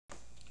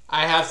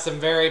I have some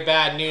very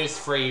bad news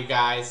for you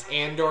guys.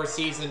 Andor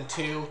Season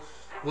 2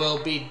 will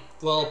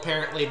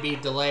apparently be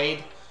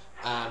delayed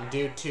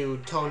due to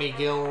Tony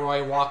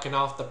Gilroy walking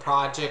off the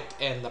project,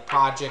 and the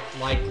project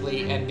will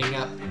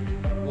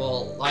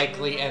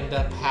likely end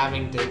up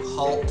having to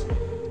halt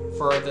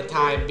for the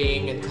time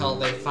being until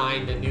they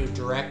find a new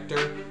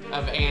director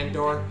of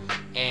Andor.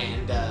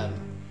 And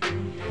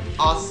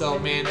also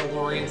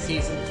Mandalorian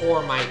Season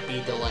 4 might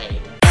be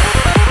delayed.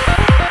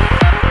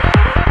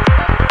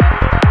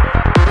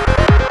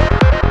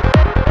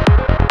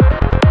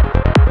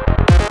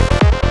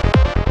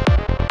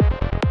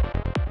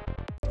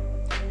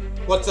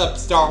 What's up,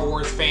 Star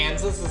Wars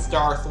fans? This is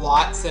Darth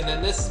Watts, and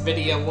in this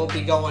video we'll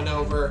be going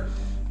over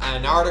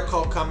an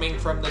article coming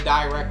from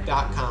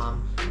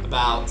thedirect.com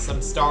about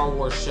some Star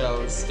Wars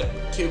shows, the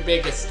two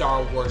biggest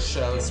Star Wars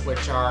shows,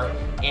 which are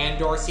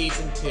Andor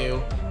Season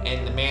 2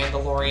 and The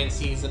Mandalorian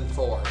Season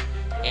 4.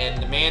 And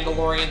The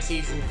Mandalorian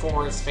Season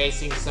 4 is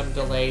facing some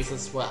delays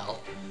as well.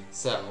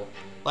 So,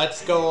 let's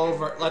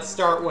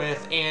start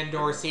with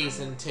Andor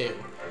Season 2.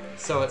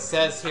 So it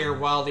says here,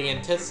 while the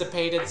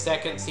anticipated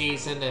second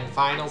season and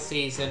final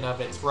season of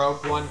its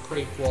Rogue One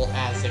prequel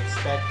as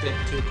expected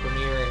to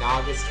premiere in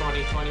August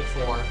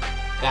 2024,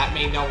 that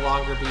may no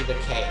longer be the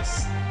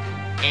case.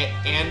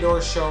 Andor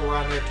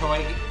showrunner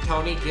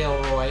Tony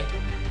Gilroy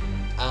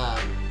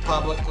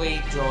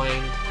publicly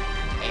joined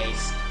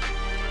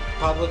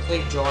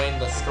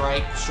the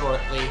strike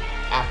shortly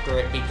after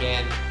it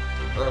began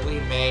early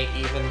May,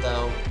 even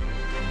though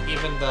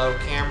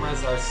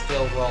cameras are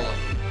still rolling.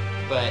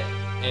 But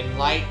in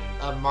light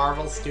of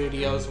Marvel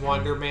Studios'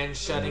 Wonder Man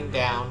shutting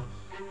down,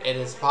 it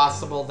is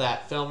possible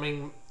that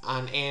filming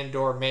on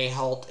Andor may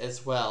halt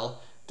as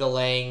well,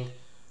 delaying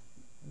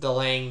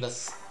the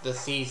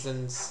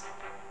season's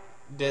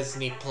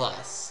Disney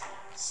Plus.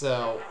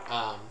 So,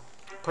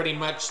 pretty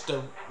much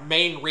the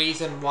main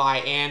reason why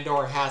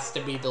Andor has to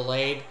be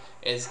delayed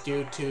is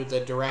due to the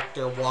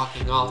director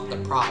walking off the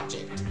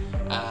project.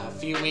 A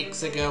few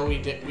weeks ago, we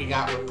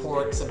got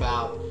reports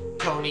about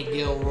Tony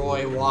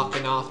Gilroy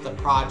walking off the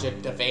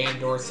project of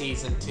Andor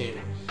Season 2,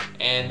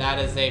 and that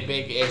is a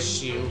big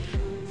issue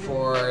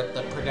for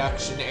the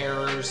production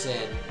errors,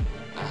 and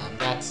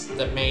that's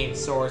the main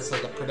source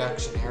of the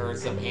production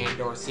errors of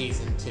Andor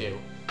Season 2.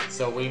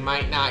 So we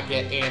might not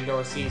get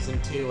Andor Season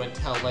 2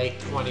 until late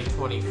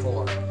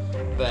 2024,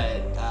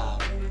 but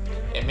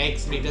it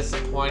makes me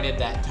disappointed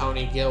that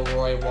Tony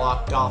Gilroy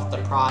walked off the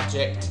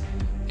project,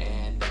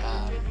 and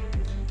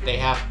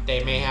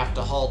they may have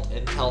to halt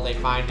until they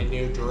find a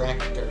new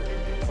director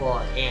for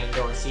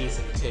Andor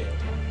Season 2.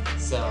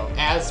 So,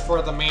 as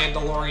for The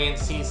Mandalorian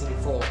Season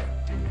 4,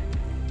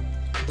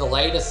 the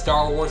latest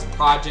Star Wars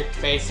project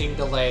facing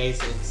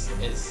delays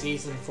is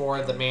Season 4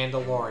 of The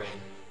Mandalorian.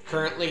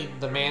 Currently,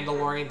 The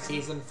Mandalorian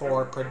Season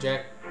 4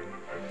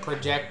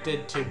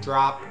 projected to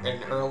drop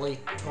in early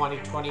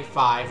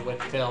 2025,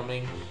 with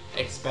filming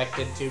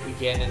expected to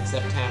begin in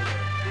September.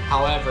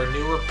 However,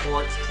 new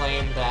reports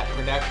claim that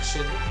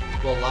production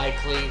will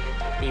likely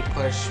be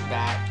pushed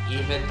back,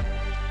 even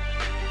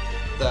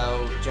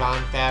though Jon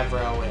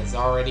Favreau has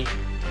already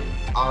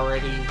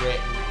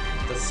written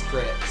the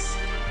scripts.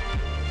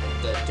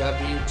 The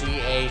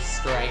WGA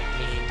strike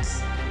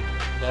means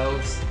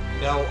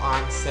no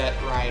on-set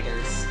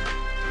writers,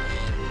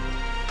 and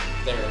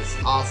there's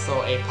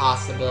also a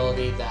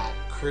possibility that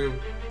crew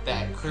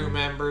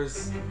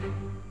members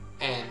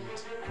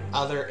and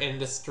other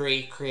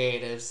industry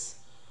creatives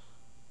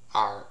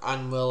are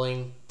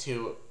unwilling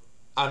to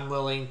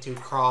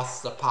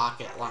cross the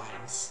pocket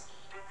lines,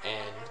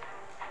 and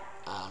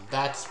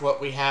that's what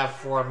we have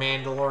for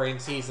Mandalorian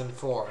Season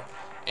 4.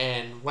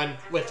 And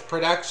with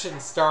production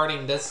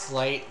starting this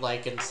late,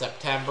 like in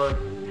September,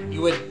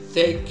 you would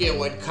think it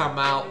would come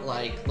out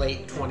like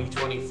late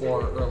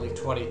 2024, early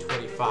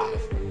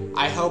 2025.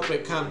 I hope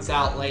it comes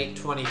out late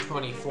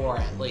 2024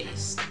 at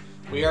least.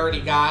 We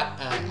already got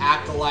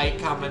Acolyte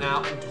coming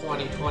out in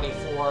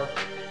 2024,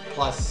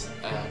 plus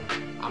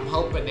I'm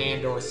hoping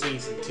Andor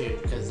Season 2,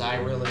 because I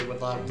really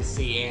would love to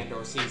see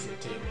Andor Season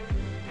 2.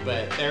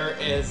 But there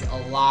is a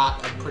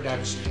lot of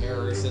production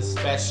errors,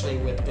 especially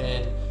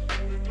within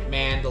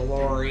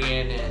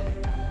Mandalorian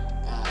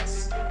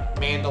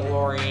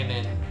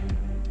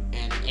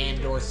and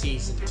Andor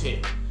Season 2.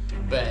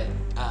 But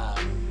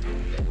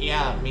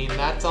yeah, I mean,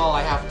 that's all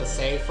I have to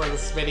say for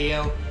this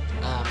video.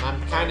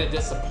 I'm kind of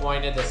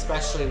disappointed,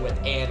 especially with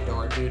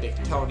Andor, due to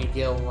Tony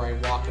Gilroy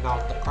walking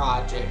off the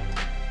project,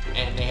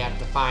 and they have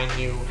to find a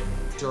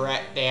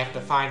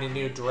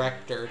new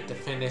director to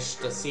finish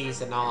the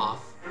season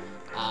off.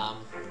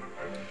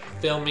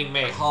 Filming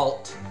may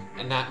halt,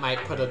 and that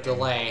might put a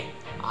delay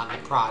on the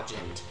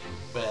project.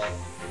 But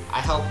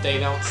I hope they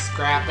don't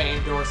scrap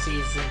Andor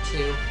Season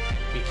 2,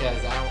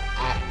 because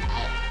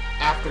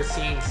after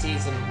seeing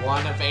Season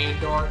 1 of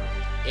Andor,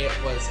 it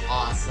was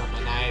awesome,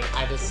 and I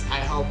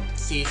hope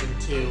Season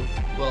 2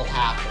 will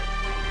happen.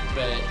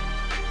 But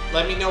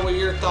let me know what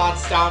your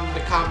thoughts down in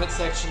the comment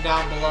section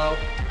down below.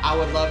 I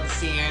would love to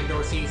see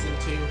Andor Season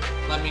 2.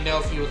 Let me know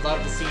if you would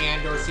love to see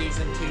Andor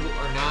Season 2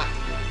 or not.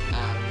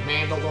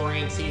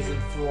 Mandalorian Season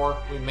 4,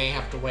 we may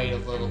have to wait a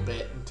little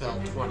bit until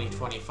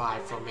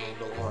 2025 for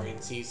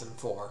Mandalorian Season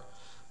 4.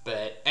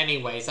 But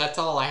anyways, that's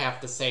all I have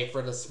to say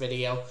for this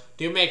video.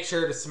 Do make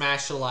sure to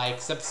smash a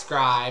like,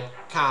 subscribe,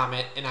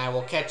 comment, and I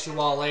will catch you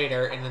all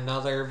later in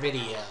another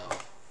video.